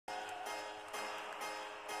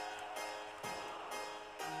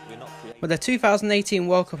With the 2018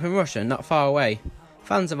 World Cup in Russia not far away,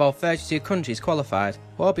 fans of all 32 countries qualified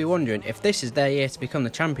will all be wondering if this is their year to become the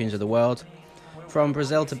champions of the world. From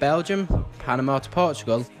Brazil to Belgium, Panama to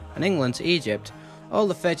Portugal, and England to Egypt, all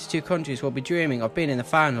the 32 countries will be dreaming of being in the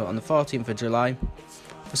final on the 14th of July.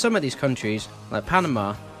 For some of these countries, like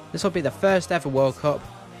Panama, this will be the first ever World Cup.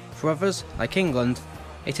 For others, like England,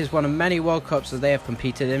 it is one of many World Cups that they have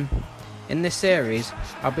competed in. In this series,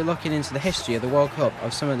 I'll be looking into the history of the World Cup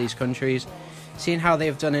of some of these countries, seeing how they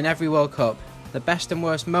have done in every World Cup, the best and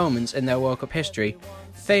worst moments in their World Cup history,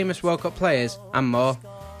 famous World Cup players, and more.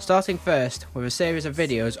 Starting first with a series of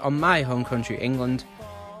videos on my home country, England.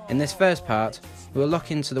 In this first part, we will look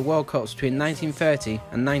into the World Cups between 1930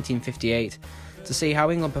 and 1958 to see how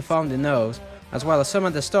England performed in those, as well as some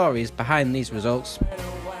of the stories behind these results.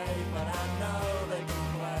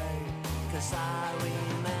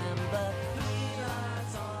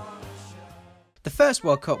 The first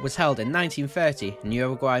World Cup was held in 1930 in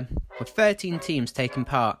Uruguay, with 13 teams taking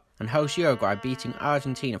part, and host Uruguay beating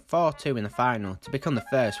Argentina 4-2 in the final to become the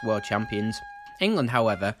first world champions. England,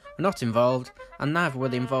 however, were not involved, and neither were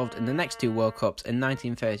they involved in the next two World Cups in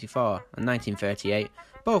 1934 and 1938,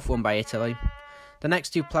 both won by Italy. The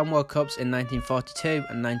next two planned World Cups in 1942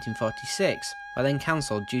 and 1946 were then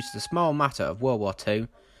cancelled due to the small matter of World War II.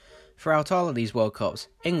 Throughout all of these World Cups,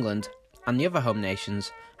 England, and the other home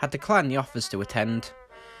nations, had declined the offers to attend.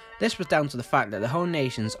 This was down to the fact that the home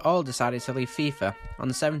nations all decided to leave FIFA on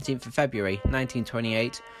the 17th of February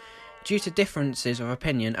 1928 due to differences of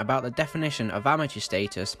opinion about the definition of amateur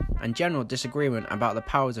status and general disagreement about the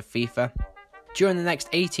powers of FIFA. During the next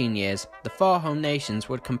 18 years, the four home nations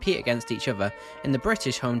would compete against each other in the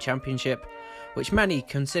British Home Championship, which many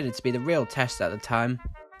considered to be the real test at the time.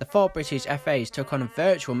 The four British FAs took on a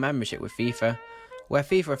virtual membership with FIFA, where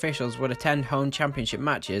FIFA officials would attend home championship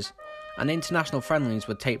matches and international friendlies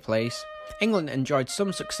would take place. England enjoyed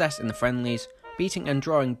some success in the friendlies, beating and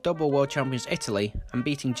drawing double world champions Italy and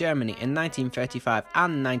beating Germany in 1935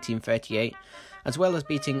 and 1938, as well as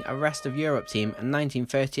beating a rest of Europe team in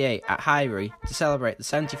 1938 at Highbury to celebrate the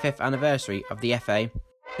 75th anniversary of the FA.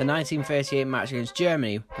 The 1938 match against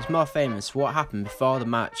Germany was more famous for what happened before the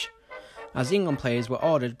match, as England players were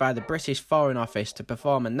ordered by the British Foreign Office to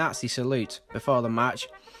perform a Nazi salute before the match,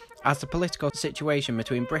 as the political situation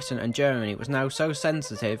between Britain and Germany was now so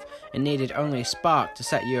sensitive it needed only a spark to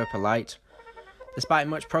set Europe alight. Despite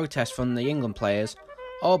much protest from the England players,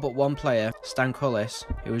 all but one player, Stan Cullis,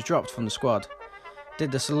 who was dropped from the squad,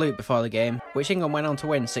 did the salute before the game, which England went on to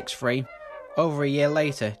win 6-3. Over a year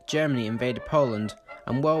later, Germany invaded Poland,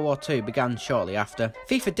 and World War II began shortly after.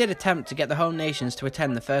 FIFA did attempt to get the home nations to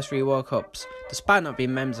attend the first three World Cups, despite not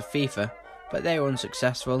being members of FIFA, but they were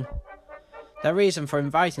unsuccessful. Their reason for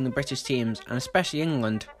inviting the British teams, and especially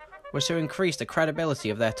England, was to increase the credibility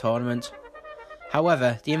of their tournament.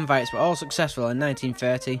 However, the invites were all successful in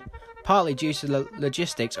 1930, partly due to the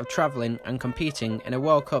logistics of travelling and competing in a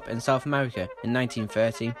World Cup in South America in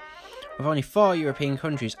 1930, with only 4 European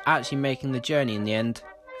countries actually making the journey in the end.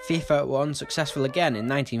 FIFA were unsuccessful again in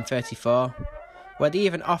 1934, where they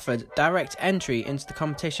even offered direct entry into the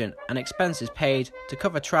competition and expenses paid to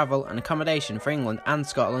cover travel and accommodation for England and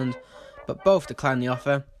Scotland, but both declined the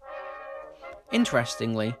offer.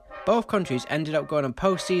 Interestingly, both countries ended up going on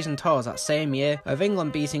post-season tours that same year, with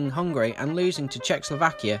England beating Hungary and losing to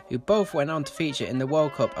Czechoslovakia, who both went on to feature in the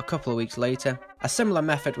World Cup a couple of weeks later. A similar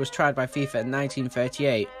method was tried by FIFA in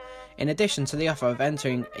 1938, in addition to the offer of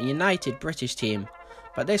entering a united British team,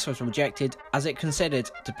 but this was rejected as it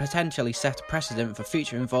considered to potentially set a precedent for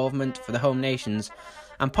future involvement for the home nations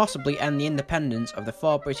and possibly end the independence of the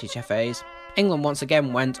 4 British FAs. England once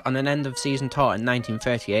again went on an end-of-season tour in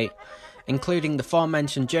 1938, including the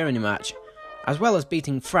aforementioned Germany match, as well as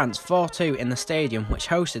beating France 4-2 in the stadium which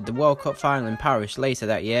hosted the World Cup final in Paris later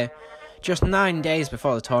that year. Just 9 days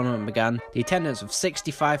before the tournament began, the attendance of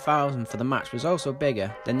 65,000 for the match was also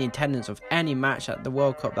bigger than the attendance of any match at the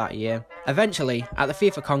World Cup that year. Eventually, at the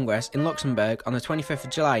FIFA Congress in Luxembourg on the 25th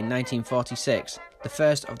of July 1946, the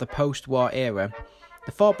first of the post-war era,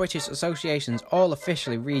 the 4 British associations all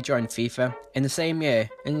officially rejoined FIFA. In the same year,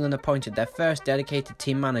 England appointed their first dedicated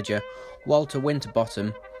team manager, Walter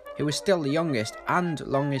Winterbottom, who was still the youngest and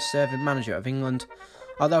longest serving manager of England,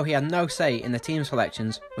 although he had no say in the team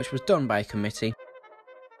selections, which was done by a committee.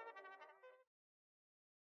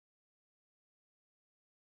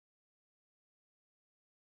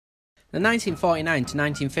 The 1949 to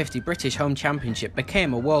 1950 British Home Championship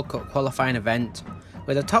became a World Cup qualifying event,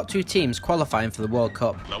 with the top two teams qualifying for the World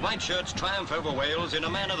Cup. The White Shirts triumph over Wales in a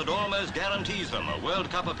manner that almost guarantees them a World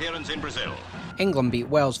Cup appearance in Brazil. England beat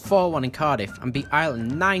Wales 4-1 in Cardiff and beat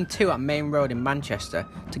Ireland 9-2 at Main Road in Manchester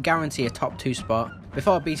to guarantee a top two spot,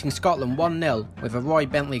 before beating Scotland 1-0 with a Roy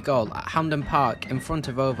Bentley goal at Hampden Park in front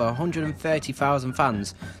of over 130,000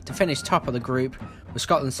 fans to finish top of the group, with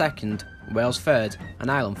Scotland second, Wales third and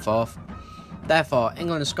Ireland fourth. Therefore,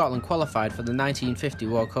 England and Scotland qualified for the 1950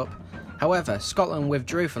 World Cup. However, Scotland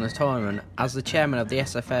withdrew from the tournament as the chairman of the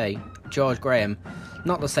SFA, George Graham,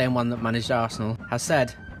 not the same one that managed Arsenal, has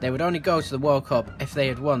said they would only go to the World Cup if they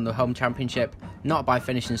had won the home championship, not by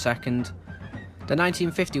finishing second. The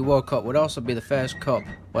 1950 World Cup would also be the first cup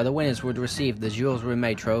where the winners would receive the Jules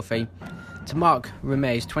Rimet trophy. To mark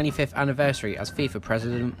Rimet's 25th anniversary as FIFA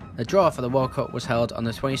president, the draw for the World Cup was held on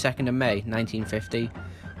the 22nd of May 1950,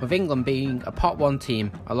 with England being a Pot 1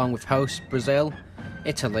 team along with hosts Brazil,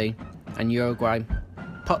 Italy and Uruguay.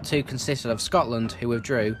 Pot 2 consisted of Scotland, who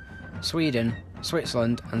withdrew, Sweden,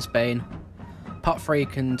 Switzerland and Spain. Pot 3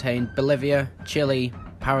 contained Bolivia, Chile,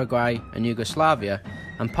 Paraguay and Yugoslavia,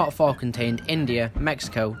 and Pot 4 contained India,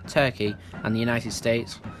 Mexico, Turkey and the United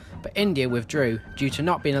States, but India withdrew due to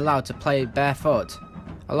not being allowed to play barefoot,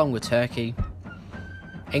 along with Turkey.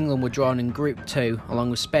 England were drawn in Group 2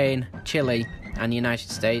 along with Spain, Chile and the United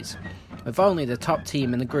States, with only the top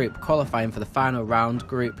team in the group qualifying for the final round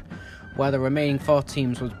group, where the remaining 4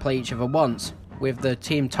 teams would play each other once, with the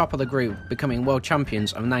team top of the group becoming world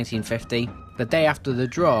champions of 1950. The day after the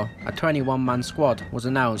draw, a 21-man squad was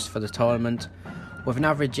announced for the tournament, with an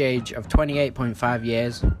average age of 28.5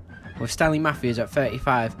 years, with Stanley Matthews at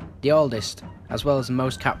 35, the oldest, as well as the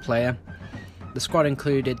most capped player. The squad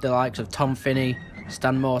included the likes of Tom Finney,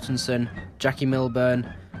 Stan Mortensen, Jackie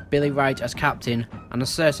Milburn, Billy Wright as captain, and a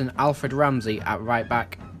certain Alfred Ramsey at right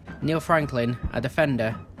back. Neil Franklin, a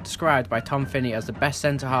defender, described by Tom Finney as the best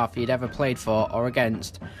centre-half he had ever played for or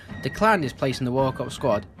against, declined his place in the World Cup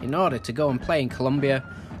squad in order to go and play in Colombia,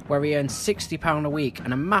 where he earned £60 a week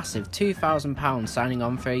and a massive £2,000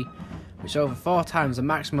 signing-on fee, which is over 4 times the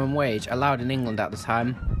maximum wage allowed in England at the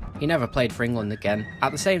time. He never played for England again.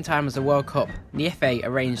 At the same time as the World Cup, the FA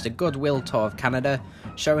arranged a goodwill tour of Canada,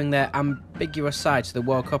 showing their ambiguous side to the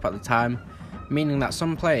World Cup at the time, meaning that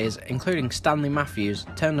some players, including Stanley Matthews,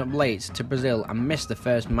 turned up late to Brazil and missed the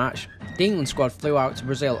first match. The England squad flew out to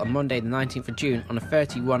Brazil on Monday the 19th of June on a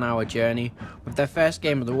 31-hour journey, with their first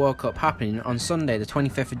game of the World Cup happening on Sunday the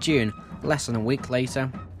 25th of June, less than a week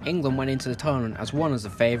later. England went into the tournament as one of the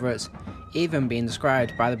favourites, even being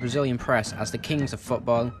described by the Brazilian press as the kings of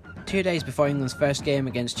football. 2 days before England's first game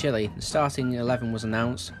against Chile, the starting 11 was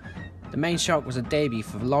announced. The main shock was a debut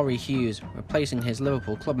for Laurie Hughes, replacing his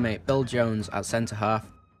Liverpool clubmate Bill Jones at centre-half.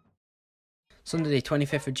 Sunday the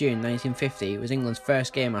 25th of June 1950 was England's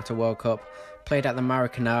first game at a World Cup, played at the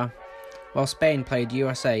Maracanã, while Spain played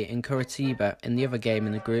USA in Curitiba in the other game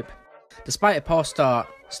in the group. Despite a poor start,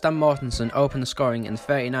 Stan Mortensen opened the scoring in the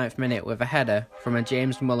 39th minute with a header from a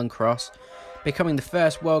James Mullen cross, becoming the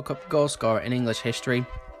first World Cup goalscorer in English history.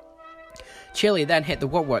 Chile then hit the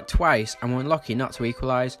woodwork twice and were unlucky not to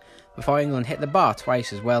equalise, before England hit the bar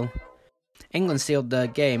twice as well. England sealed the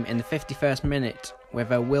game in the 51st minute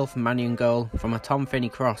with a Wilf Mannion goal from a Tom Finney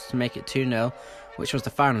cross to make it 2-0, which was the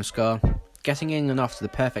final score, getting England off to the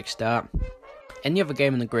perfect start. In the other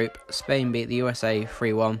game in the group, Spain beat the USA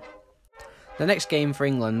 3-1. The next game for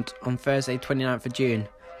England on Thursday 29th of June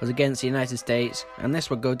was against the United States, and this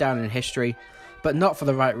would go down in history, but not for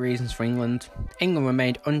the right reasons for England. England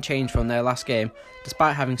remained unchanged from their last game,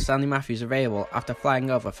 despite having Stanley Matthews available after flying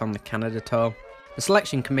over from the Canada tour. The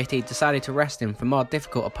selection committee decided to rest him for more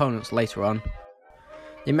difficult opponents later on.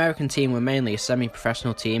 The American team were mainly a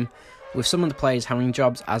semi-professional team, with some of the players having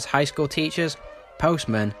jobs as high school teachers,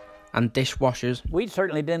 postmen and dishwashers. We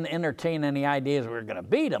certainly didn't entertain any ideas we were going to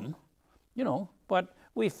beat them, but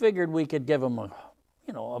we figured we could give them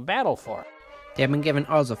a battle for it. They had been given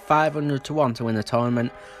odds of 500 to 1 to win the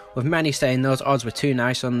tournament, with many saying those odds were too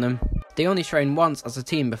nice on them. They only trained once as a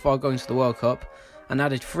team before going to the World Cup, and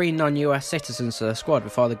added 3 non-US citizens to the squad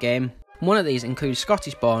before the game. One of these includes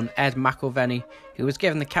Scottish-born Ed McIlvenney, who was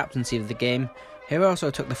given the captaincy of the game, who also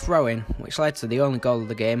took the throw-in, which led to the only goal of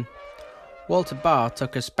the game. Walter Barr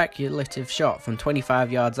took a speculative shot from 25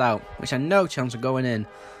 yards out, which had no chance of going in,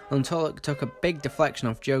 until it took a big deflection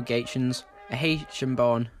off Joe Gaetjens, a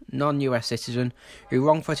Haitian-born, non-US citizen, who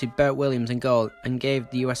wrong-footed Bert Williams in goal and gave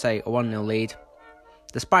the USA a 1-0 lead.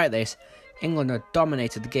 Despite this, England had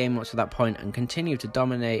dominated the game up to that point and continued to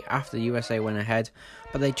dominate after the USA went ahead,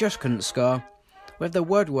 but they just couldn't score, with the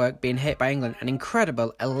woodwork being hit by England an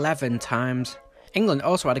incredible 11 times. England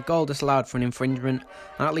also had a goal disallowed for an infringement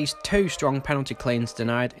and at least 2 strong penalty claims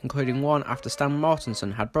denied, including one after Stan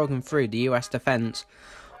Mortensen had broken through the US defence,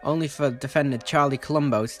 only for defender Charlie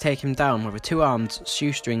Colombo to take him down with a 2-armed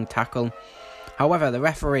shoestring tackle. However, the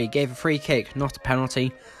referee gave a free kick, not a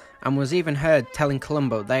penalty, and was even heard telling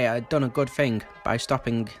Colombo they had done a good thing by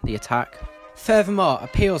stopping the attack. Furthermore,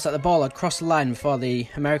 appeals that the ball had crossed the line before the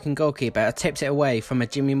American goalkeeper had tipped it away from a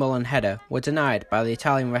Jimmy Mullen header were denied by the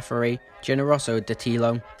Italian referee Generoso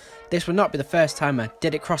Dattilo. This would not be the first time a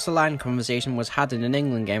 "did it cross the line" conversation was had in an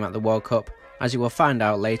England game at the World Cup, as you will find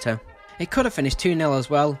out later. It could have finished 2-0 as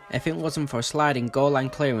well if it wasn't for a sliding goal line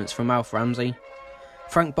clearance from Alf Ramsey.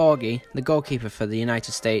 Frank Borghi, the goalkeeper for the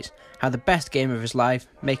United States, had the best game of his life,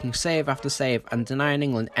 making save after save and denying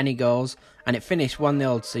England any goals, and it finished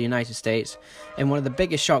 1-0 to the United States in one of the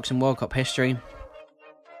biggest shocks in World Cup history.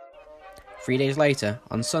 3 days later,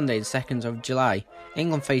 on Sunday the 2nd of July,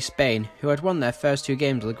 England faced Spain, who had won their first 2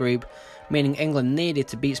 games of the group, meaning England needed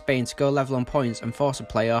to beat Spain to go level on points and force a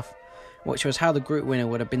playoff, which was how the group winner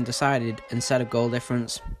would have been decided instead of goal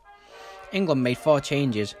difference. England made 4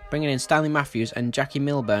 changes, bringing in Stanley Matthews and Jackie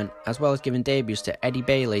Milburn, as well as giving debuts to Eddie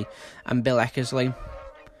Bailey and Bill Eckersley.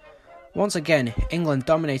 Once again, England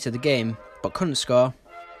dominated the game, but couldn't score,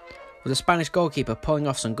 with the Spanish goalkeeper pulling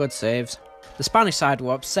off some good saves. The Spanish side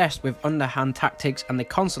were obsessed with underhand tactics and they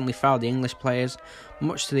constantly fouled the English players,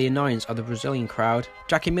 much to the annoyance of the Brazilian crowd.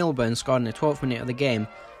 Jackie Milburn scored in the 12th minute of the game,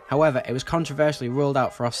 however it was controversially ruled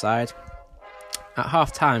out for offside. At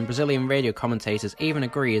half-time, Brazilian radio commentators even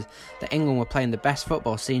agreed that England were playing the best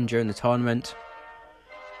football seen during the tournament.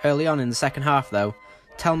 Early on in the second half though,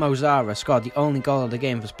 Telmo Zarra scored the only goal of the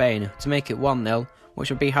game for Spain to make it 1-0, which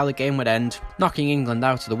would be how the game would end, knocking England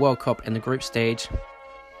out of the World Cup in the group stage.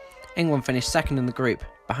 England finished second in the group,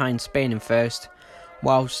 behind Spain in first,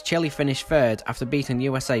 whilst Chile finished third after beating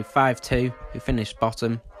USA 5-2, who finished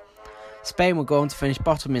bottom. Spain were going to finish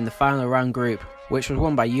bottom in the final round group, which was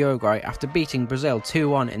won by Uruguay after beating Brazil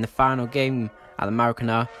 2-1 in the final game at the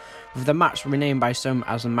Maracanã, with the match renamed by some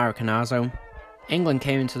as the Maracanazo. England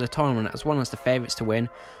came into the tournament as one of the favourites to win,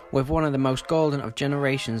 with one of the most golden of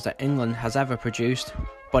generations that England has ever produced,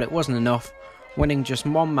 but it wasn't enough, winning just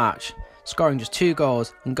 1 match, scoring just 2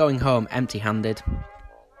 goals and going home empty-handed.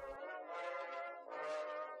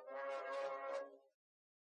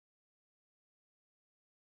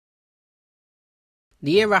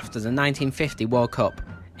 The year after the 1950 World Cup,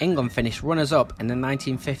 England finished runners-up in the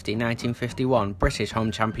 1950-1951 British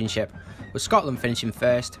Home Championship, with Scotland finishing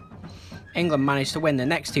first. England managed to win the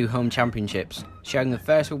next 2 home championships, sharing the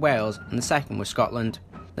first with Wales and the second with Scotland.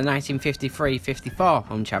 The 1953-54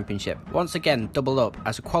 Home Championship once again doubled up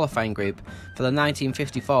as a qualifying group for the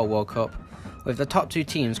 1954 World Cup, with the top 2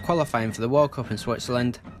 teams qualifying for the World Cup in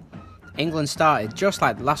Switzerland. England started just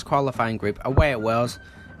like the last qualifying group away at Wales,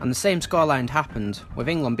 and the same scoreline happened, with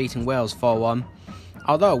England beating Wales 4-1,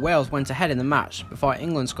 although Wales went ahead in the match before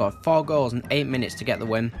England scored 4 goals in 8 minutes to get the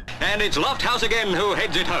win. And it's Lofthouse again who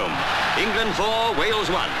heads it home. England 4, Wales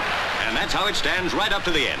 1. And that's how it stands right up to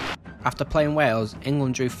the end. After playing Wales,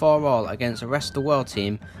 England drew 4-4 against the rest of the world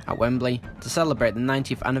team at Wembley to celebrate the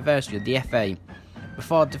 90th anniversary of the FA,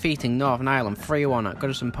 before defeating Northern Ireland 3-1 at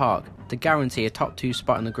Goodison Park to guarantee a top 2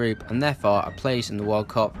 spot in the group and therefore a place in the World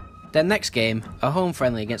Cup. Their next game, a home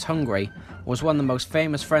friendly against Hungary, was one of the most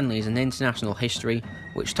famous friendlies in international history,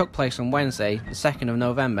 which took place on Wednesday, the 2nd of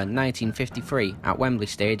November 1953 at Wembley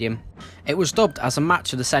Stadium. It was dubbed as a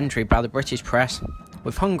match of the century by the British press,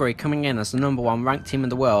 with Hungary coming in as the number 1 ranked team in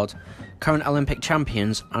the world, current Olympic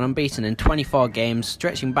champions and unbeaten in 24 games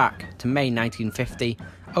stretching back to May 1950,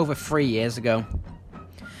 over 3 years ago.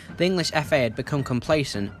 The English FA had become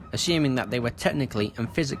complacent, assuming that they were technically and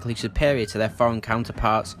physically superior to their foreign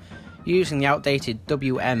counterparts, using the outdated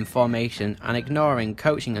WM formation and ignoring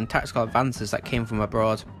coaching and tactical advances that came from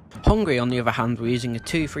abroad. Hungary, on the other hand, were using a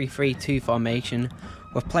 2-3-3-2 formation,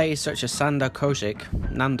 with players such as Sandor Kocic,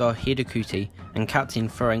 Nandor Hidakuti and captain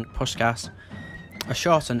Ferenc Puskás, a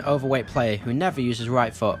short and overweight player who never used his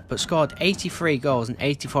right foot but scored 83 goals in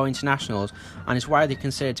 84 internationals and is widely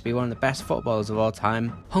considered to be one of the best footballers of all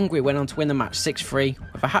time. Hungary went on to win the match 6-3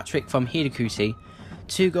 with a hat-trick from Hidakuti,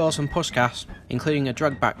 2 goals from Puskás, including a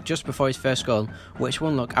drag back just before his first goal, which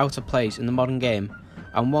won't look out of place in the modern game,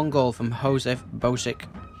 and 1 goal from Josef Bosic.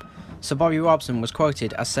 Sir Bobby Robson was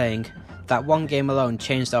quoted as saying, "That one game alone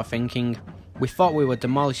changed our thinking. We thought we would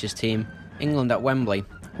demolish this team, England at Wembley.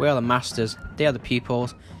 We are the masters, they are the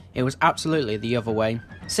pupils. It was absolutely the other way."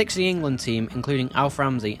 6 of the England team, including Alf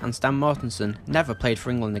Ramsey and Stan Mortensen, never played for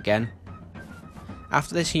England again.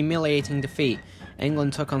 After this humiliating defeat,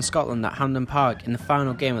 England took on Scotland at Hampden Park in the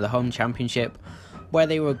final game of the home championship, where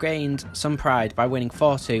they regained some pride by winning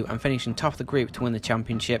 4-2 and finishing top of the group to win the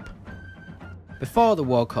championship. Before the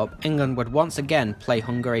World Cup, England would once again play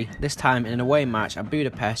Hungary, this time in an away match at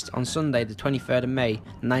Budapest on Sunday the 23rd of May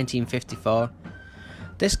 1954.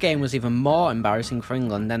 This game was even more embarrassing for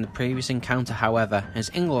England than the previous encounter, however,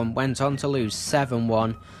 as England went on to lose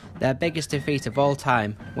 7-1, their biggest defeat of all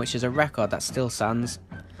time, which is a record that still stands.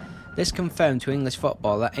 This confirmed to English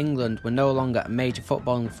football that England were no longer a major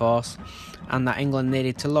footballing force, and that England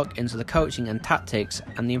needed to look into the coaching and tactics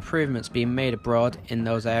and the improvements being made abroad in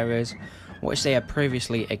those areas, which they had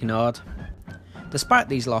previously ignored. Despite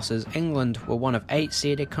these losses, England were one of 8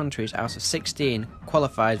 seeded countries out of 16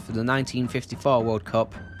 qualified for the 1954 World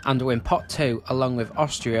Cup, and were in Pot 2 along with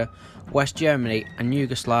Austria, West Germany and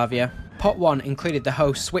Yugoslavia. Pot 1 included the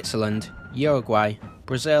hosts Switzerland, Uruguay,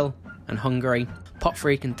 Brazil and Hungary. Pot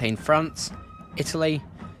 3 contained France, Italy,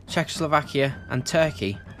 Czechoslovakia and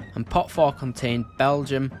Turkey, and Pot 4 contained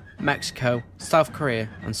Belgium, Mexico, South Korea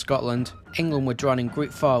and Scotland. England were drawn in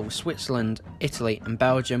Group 4 with Switzerland, Italy and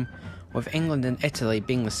Belgium, with England and Italy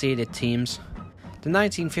being the seeded teams. The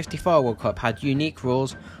 1954 World Cup had unique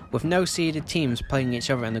rules, with no seeded teams playing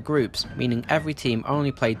each other in the groups, meaning every team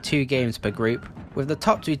only played 2 games per group, with the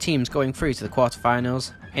top 2 teams going through to the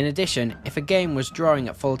quarterfinals. In addition, if a game was drawing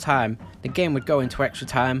at full time, the game would go into extra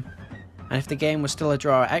time, and if the game was still a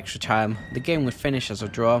draw at extra time, the game would finish as a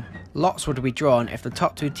draw. Lots would be drawn if the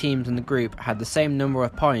top 2 teams in the group had the same number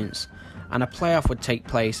of points, and a playoff would take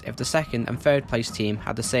place if the second and third place team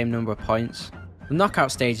had the same number of points. The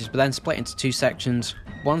knockout stages were then split into 2 sections,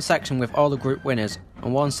 one section with all the group winners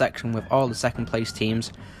and one section with all the second place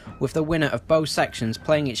teams, with the winner of both sections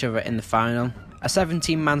playing each other in the final. A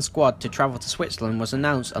 17-man squad to travel to Switzerland was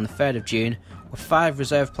announced on the 3rd of June, with 5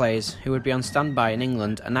 reserve players who would be on standby in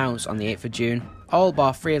England announced on the 8th of June. All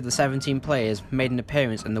bar 3 of the 17 players made an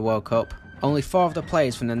appearance in the World Cup. Only 4 of the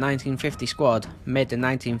players from the 1950 squad made the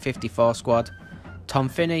 1954 squad: Tom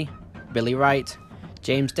Finney, Billy Wright,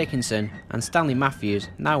 James Dickinson and Stanley Matthews,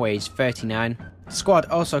 now aged 39. The squad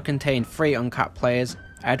also contained 3 uncapped players: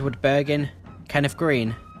 Edward Bergin, Kenneth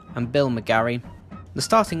Green and Bill McGarry. The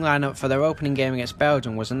starting lineup for their opening game against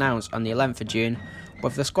Belgium was announced on the 11th of June,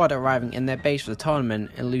 with the squad arriving in their base for the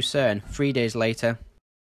tournament in Lucerne 3 days later.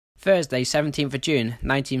 Thursday, 17th of June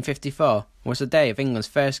 1954 was the day of England's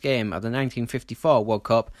first game of the 1954 World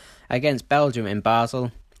Cup against Belgium in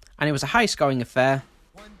Basel, and it was a high-scoring affair.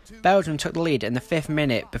 Belgium took the lead in the 5th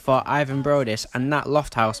minute before Ivan Brodis and Nat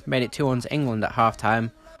Lofthouse made it 2-1 to England at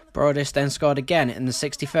half-time. Brodis then scored again in the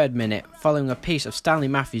 63rd minute, following a piece of Stanley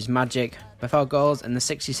Matthews' magic, before goals in the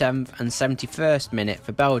 67th and 71st minute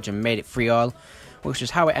for Belgium made it 3-3, which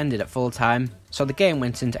was how it ended at full time. So the game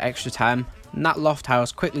went into extra time. Nat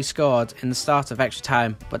Lofthouse quickly scored in the start of extra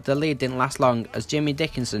time, but the lead didn't last long as Jimmy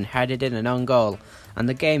Dickinson headed in an own goal, and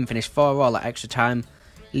the game finished 4-4 at extra time,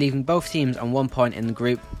 leaving both teams on 1 point in the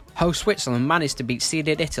group. Host Switzerland managed to beat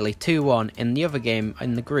seeded Italy 2-1 in the other game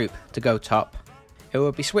in the group to go top. It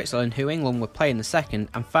would be Switzerland who England would play in the second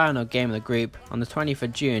and final game of the group on the 20th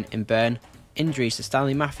of June in Bern. Injuries to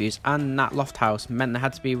Stanley Matthews and Nat Lofthouse meant they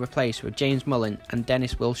had to be replaced with James Mullen and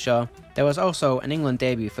Dennis Wilshaw. There was also an England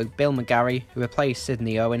debut for Bill McGarry, who replaced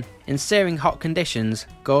Sidney Owen. In searing hot conditions,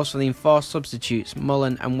 goals for the enforced substitutes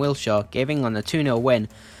Mullen and Wilshaw gave England a 2-0 win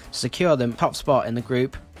to secure the top spot in the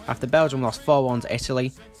group after Belgium lost 4-1 to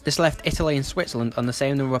Italy. This left Italy and Switzerland on the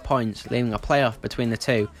same number of points, leaving a playoff between the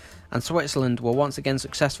two, and Switzerland were once again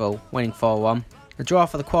successful, winning 4-1. The draw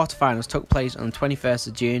for the quarterfinals took place on the 21st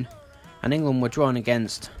of June, and England were drawn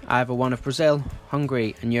against either one of Brazil,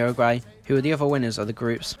 Hungary and Uruguay, who were the other winners of the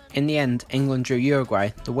groups. In the end, England drew Uruguay,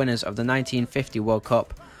 the winners of the 1950 World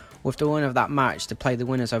Cup, with the winner of that match to play the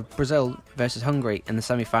winners of Brazil versus Hungary in the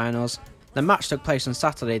semi-finals. The match took place on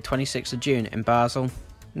Saturday 26th of June in Basel.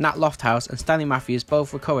 Nat Lofthouse and Stanley Matthews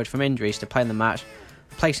both recovered from injuries to play in the match,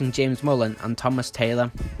 replacing James Mullen and Thomas Taylor.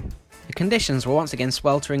 The conditions were once again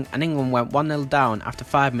sweltering and England went 1-0 down after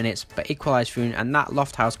 5 minutes but equalised through a Nat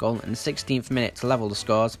Lofthouse goal in the 16th minute to level the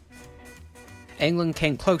scores. England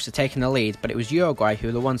came close to taking the lead, but it was Uruguay who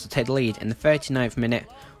were the ones to take the lead in the 39th minute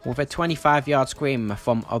with a 25-yard screamer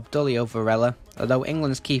from Obdulio Varela, although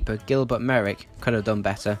England's keeper Gilbert Merrick could have done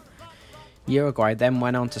better. Uruguay then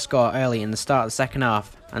went on to score early in the start of the second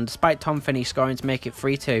half, and despite Tom Finney scoring to make it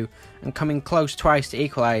 3-2 and coming close twice to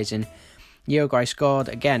equalising, Uruguay scored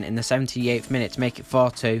again in the 78th minute to make it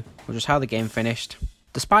 4-2, which was how the game finished.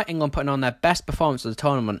 Despite England putting on their best performance of the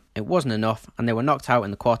tournament, it wasn't enough and they were knocked out in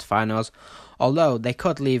the quarterfinals, although they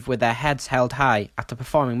could leave with their heads held high after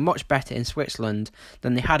performing much better in Switzerland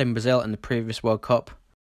than they had in Brazil in the previous World Cup.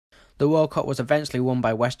 The World Cup was eventually won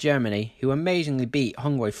by West Germany, who amazingly beat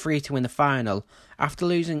Hungary 3-2 in the final, after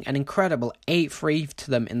losing an incredible 8-3 to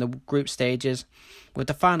them in the group stages, with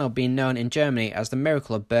the final being known in Germany as the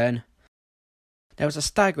Miracle of Bern. There was a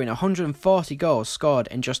staggering 140 goals scored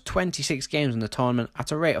in just 26 games in the tournament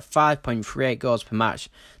at a rate of 5.38 goals per match,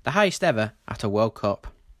 the highest ever at a World Cup.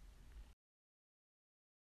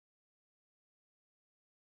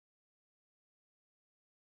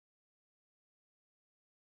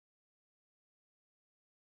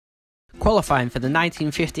 Qualifying for the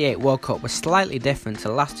 1958 World Cup was slightly different to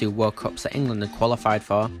the last two World Cups that England had qualified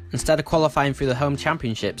for. Instead of qualifying through the home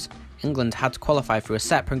championships, England had to qualify through a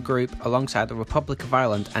separate group alongside the Republic of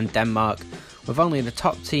Ireland and Denmark, with only the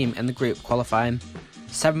top team in the group qualifying.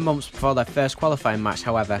 7 months before their first qualifying match,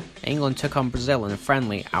 however, England took on Brazil in a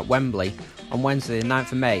friendly at Wembley on Wednesday the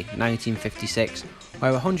 9th of May 1956,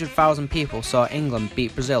 where 100,000 people saw England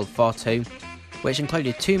beat Brazil 4-2. Which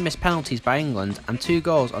included 2 missed penalties by England and 2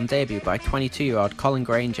 goals on debut by 22-year-old Colin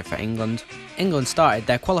Granger for England. England started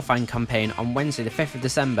their qualifying campaign on Wednesday the 5th of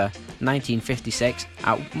December 1956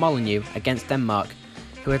 at Molineux against Denmark,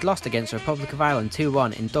 who had lost against the Republic of Ireland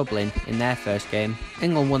 2-1 in Dublin in their first game.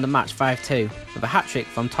 England won the match 5-2 with a hat-trick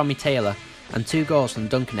from Tommy Taylor and 2 goals from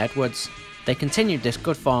Duncan Edwards. They continued this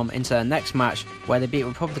good form into their next match, where they beat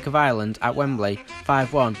Republic of Ireland at Wembley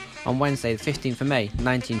 5-1 on Wednesday the 15th of May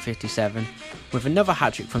 1957, with another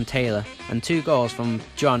hat-trick from Taylor and 2 goals from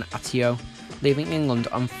John Atio, leaving England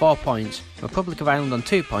on 4 points, Republic of Ireland on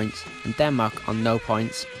 2 points, and Denmark on no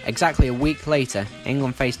points. Exactly a week later,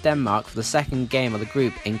 England faced Denmark for the second game of the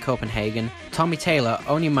group in Copenhagen. Tommy Taylor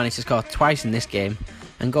only managed to score twice in this game,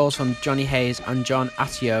 and goals from Johnny Hayes and John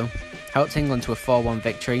Atio helped England to a 4-1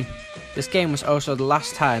 victory. This game was also the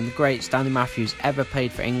last time the great Stanley Matthews ever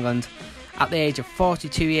played for England, at the age of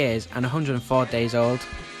 42 years and 104 days old.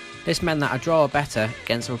 This meant that a draw or better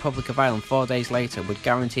against the Republic of Ireland 4 days later would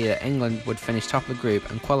guarantee that England would finish top of the group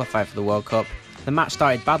and qualify for the World Cup. The match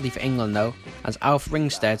started badly for England though, as Alf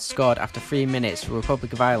Ringstead scored after 3 minutes for the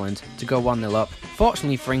Republic of Ireland to go 1-0 up.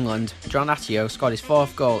 Fortunately for England, John Atio scored his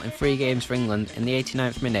 4th goal in 3 games for England in the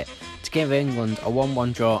 89th minute to give England a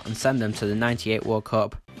 1-1 draw and send them to the 98 World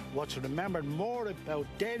Cup. What's remembered more about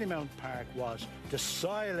Dalymount Park was the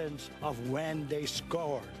silence of when they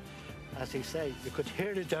scored. As they say, you could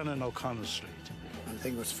hear it down in O'Connell Street. I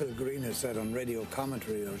think it was Phil Green who said on radio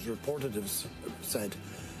commentary, or his reportatives said,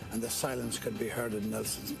 and the silence could be heard in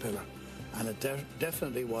Nelson's Pillar. And it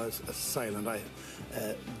definitely was a silent,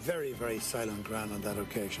 very, very silent ground on that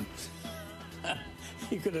occasion.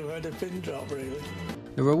 You could have heard a pin drop, really.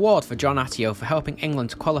 The reward for John Atio for helping England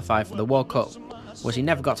to qualify for the World Cup was he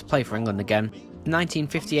never got to play for England again. The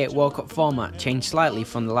 1958 World Cup format changed slightly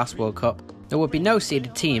from the last World Cup. There would be no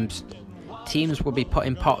seeded teams. Teams would be put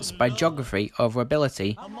in pots by geography over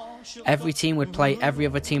ability. Every team would play every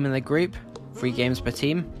other team in the group, 3 games per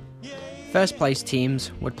team. First place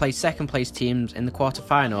teams would play second place teams in the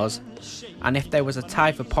quarter-finals, and if there was a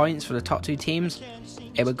tie for points for the top 2 teams,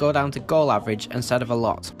 it would go down to goal average instead of a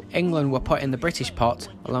lot. England were put in the British pot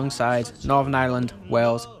alongside Northern Ireland,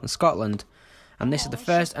 Wales and Scotland, and this is the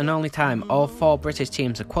first and only time all 4 British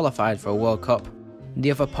teams have qualified for a World Cup. The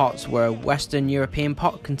other pots were a Western European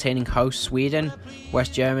pot containing host Sweden,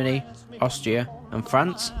 West Germany, Austria and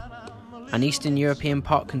France, an Eastern European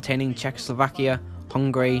pot containing Czechoslovakia,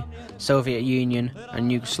 Hungary, Soviet Union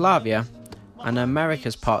and Yugoslavia, and an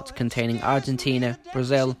America's pot containing Argentina,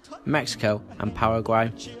 Brazil, Mexico and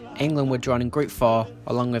Paraguay. England were drawn in Group 4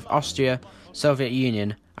 along with Austria, Soviet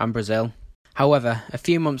Union and Brazil. However, a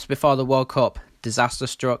few months before the World Cup, disaster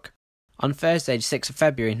struck. On Thursday, 6th of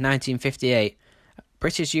February 1958,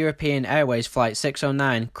 British European Airways Flight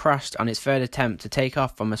 609 crashed on its third attempt to take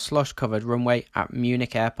off from a slush-covered runway at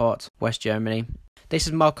Munich Airport, West Germany. This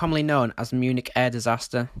is more commonly known as the Munich Air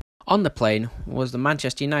Disaster. On the plane was the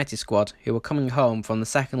Manchester United squad, who were coming home from the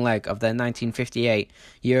second leg of their 1958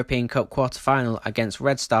 European Cup quarter-final against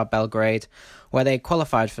Red Star Belgrade, where they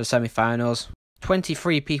qualified for the semi-finals.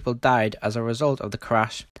 23 people died as a result of the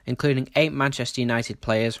crash, including 8 Manchester United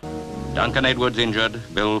players. Duncan Edwards injured,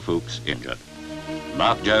 Bill Fuchs injured.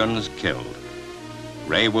 Mark Jones killed.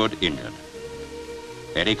 Ray Wood injured.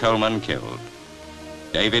 Eddie Coleman killed.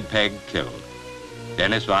 David Pegg killed.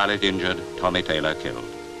 Dennis Violet injured, Tommy Taylor killed.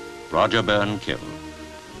 Roger Byrne killed.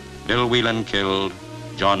 Bill Whelan killed,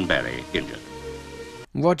 John Berry injured.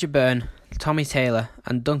 Roger Byrne, Tommy Taylor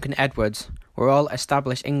and Duncan Edwards were all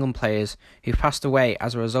established England players who passed away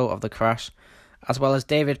as a result of the crash, as well as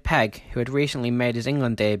David Pegg, who had recently made his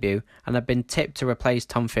England debut and had been tipped to replace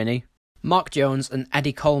Tom Finney. Mark Jones and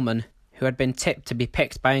Eddie Coleman, who had been tipped to be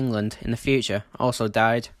picked by England in the future, also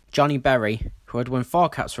died. Johnny Berry, who had won 4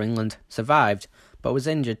 caps for England, survived, but was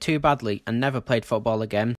injured too badly and never played football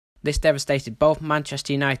again. This devastated both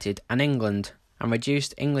Manchester United and England, and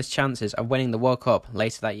reduced England's chances of winning the World Cup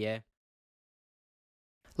later that year.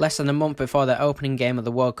 Less than a month before their opening game of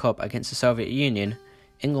the World Cup against the Soviet Union,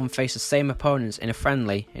 England faced the same opponents in a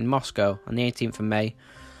friendly in Moscow on the 18th of May,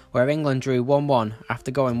 where England drew 1-1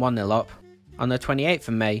 after going 1-0 up. On the 28th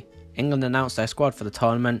of May, England announced their squad for the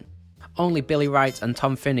tournament. Only Billy Wright and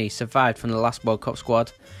Tom Finney survived from the last World Cup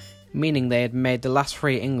squad, meaning they had made the last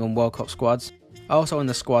 3 England World Cup squads. Also in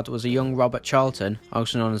the squad was a young Robert Charlton,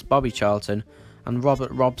 also known as Bobby Charlton, and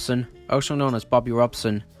Robert Robson, also known as Bobby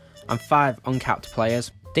Robson, and 5 uncapped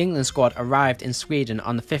players. The England squad arrived in Sweden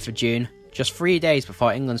on the 5th of June, just 3 days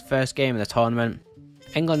before England's first game of the tournament.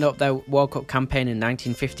 England upped their World Cup campaign in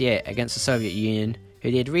 1958 against the Soviet Union,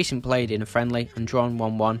 who they had recently played in a friendly and drawn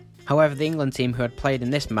 1-1. However, the England team who had played in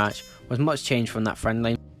this match was much changed from that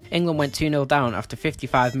friendly. England went 2-0 down after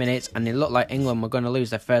 55 minutes and it looked like England were going to lose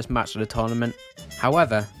their first match of the tournament.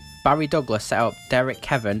 However, Barry Douglas set up Derek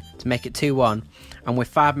Kevin to make it 2-1, and with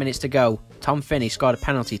 5 minutes to go, Tom Finney scored a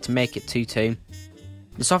penalty to make it 2-2.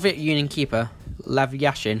 The Soviet Union keeper, Lev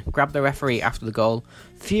Yashin, grabbed the referee after the goal,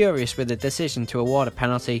 furious with the decision to award a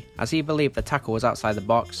penalty as he believed the tackle was outside the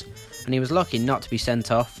box, and he was lucky not to be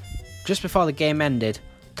sent off. Just before the game ended,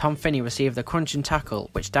 Tom Finney received a crunching tackle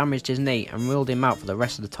which damaged his knee and ruled him out for the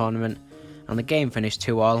rest of the tournament, and the game finished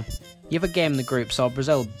 2-2. The other game in the group saw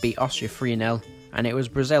Brazil beat Austria 3-0, and it was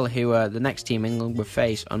Brazil who were the next team England would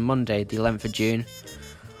face on Monday the 11th of June,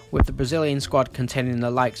 with the Brazilian squad containing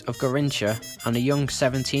the likes of Garrincha and a young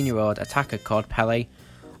 17-year-old attacker called Pelé,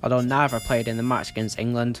 although neither played in the match against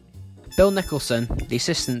England. Bill Nicholson, the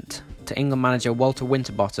assistant to England manager Walter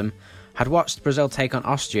Winterbottom, had watched Brazil take on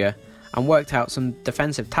Austria and worked out some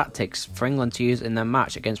defensive tactics for England to use in their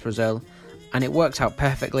match against Brazil, and it worked out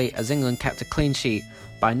perfectly as England kept a clean sheet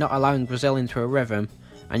by not allowing Brazil into a rhythm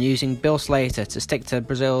and using Bill Slater to stick to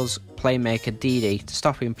Brazil's playmaker Didi to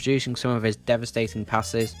stop him producing some of his devastating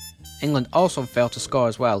passes. England also failed to score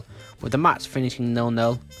as well, with the match finishing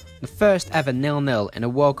 0-0, the first ever 0-0 in a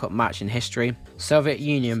World Cup match in history. Soviet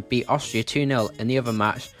Union beat Austria 2-0 in the other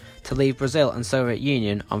match to leave Brazil and Soviet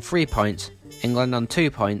Union on 3 points, England on 2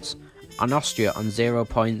 points, and Austria on 0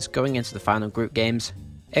 points going into the final group games.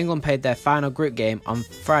 England played their final group game on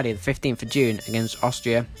Friday the 15th of June against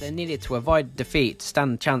Austria. They needed to avoid defeat to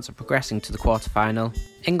stand a chance of progressing to the quarter-final.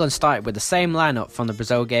 England started with the same lineup from the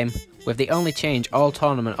Brazil game, with the only change all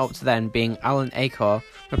tournament up to then being Alan Acor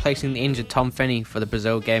replacing the injured Tom Finney for the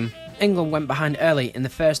Brazil game. England went behind early in the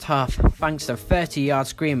first half thanks to a 30-yard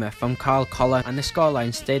screamer from Carl Collar, and the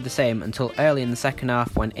scoreline stayed the same until early in the second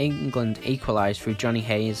half when England equalised through Johnny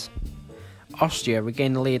Hayes. Austria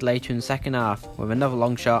regained the lead later in the second half with another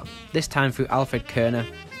long shot, this time through Alfred Kerner.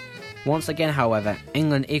 Once again, however,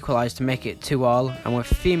 England equalised to make it 2-2, and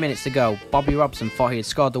with a few minutes to go, Bobby Robson thought he had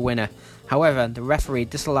scored the winner. However, the referee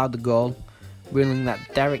disallowed the goal, ruling that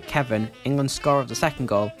Derek Kevin, England's scorer of the second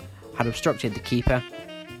goal, had obstructed the keeper.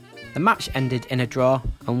 The match ended in a draw,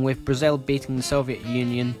 and with Brazil beating the Soviet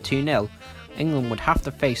Union 2-0, England would have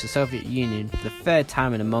to face the Soviet Union for the third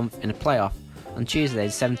time in a month in a playoff on Tuesday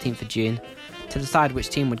the 17th of June, to decide which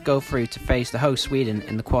team would go through to face the host Sweden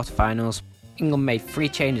in the quarterfinals. England made 3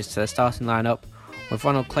 changes to their starting lineup, with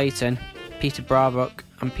Ronald Clayton, Peter Brabrook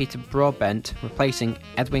and Peter Broadbent replacing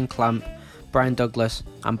Edwin Clamp, Brian Douglas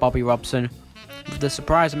and Bobby Robson, with the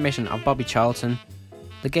surprise omission of Bobby Charlton.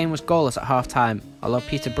 The game was goalless at half-time, although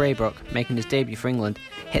Peter Braybrooke, making his debut for England,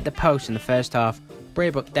 hit the post in the first half.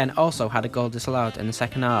 Braybrooke then also had a goal disallowed in the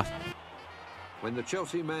second half. When the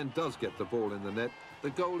Chelsea man does get the ball in the net, the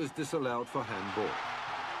goal is disallowed for handball.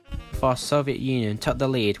 Before Soviet Union took the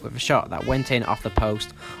lead with a shot that went in off the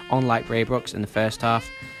post, unlike Braybrooke's in the first half,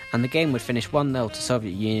 and the game would finish 1-0 to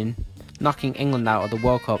Soviet Union, knocking England out of the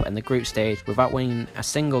World Cup in the group stage without winning a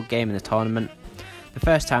single game in the tournament, the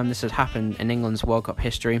first time this had happened in England's World Cup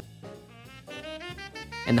history.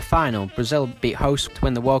 In the final, Brazil beat hosts to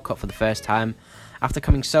win the World Cup for the first time, after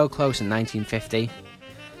coming so close in 1950.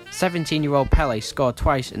 17-year-old Pelé scored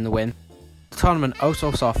twice in the win. The tournament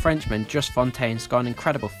also saw Frenchman Just Fontaine score an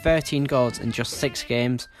incredible 13 goals in just 6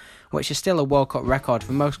 games, which is still a World Cup record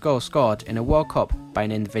for most goals scored in a World Cup by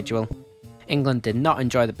an individual. England did not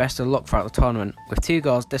enjoy the best of luck throughout the tournament, with 2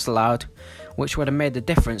 goals disallowed, which would have made the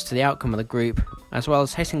difference to the outcome of the group, as well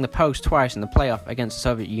as hitting the post twice in the playoff against the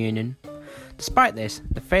Soviet Union. Despite this,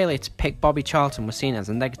 the failure to pick Bobby Charlton was seen as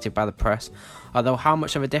a negative by the press, although how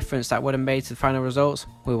much of a difference that would have made to the final results,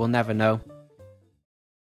 we will never know.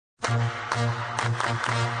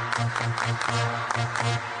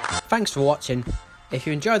 Thanks for watching. If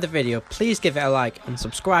you enjoyed the video, please give it a like and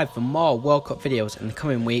subscribe for more World Cup videos in the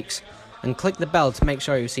coming weeks, and click the bell to make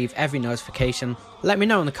sure you receive every notification. Let me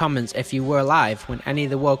know in the comments if you were alive when any of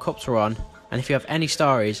the World Cups were on, and if you have any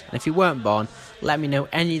stories, and if you weren't born, let me know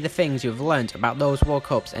any of the things you've learnt about those World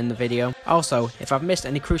Cups in the video. Also, if I've missed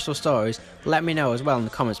any crucial stories, let me know as well in the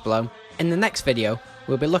comments below. In the next video,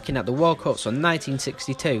 we'll be looking at the World Cups from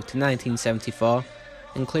 1962 to 1974,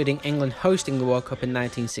 including England hosting the World Cup in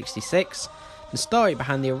 1966, the story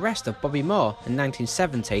behind the arrest of Bobby Moore in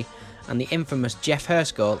 1970, and the infamous Geoff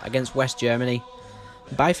Hurst goal against West Germany.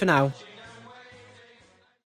 Bye for now.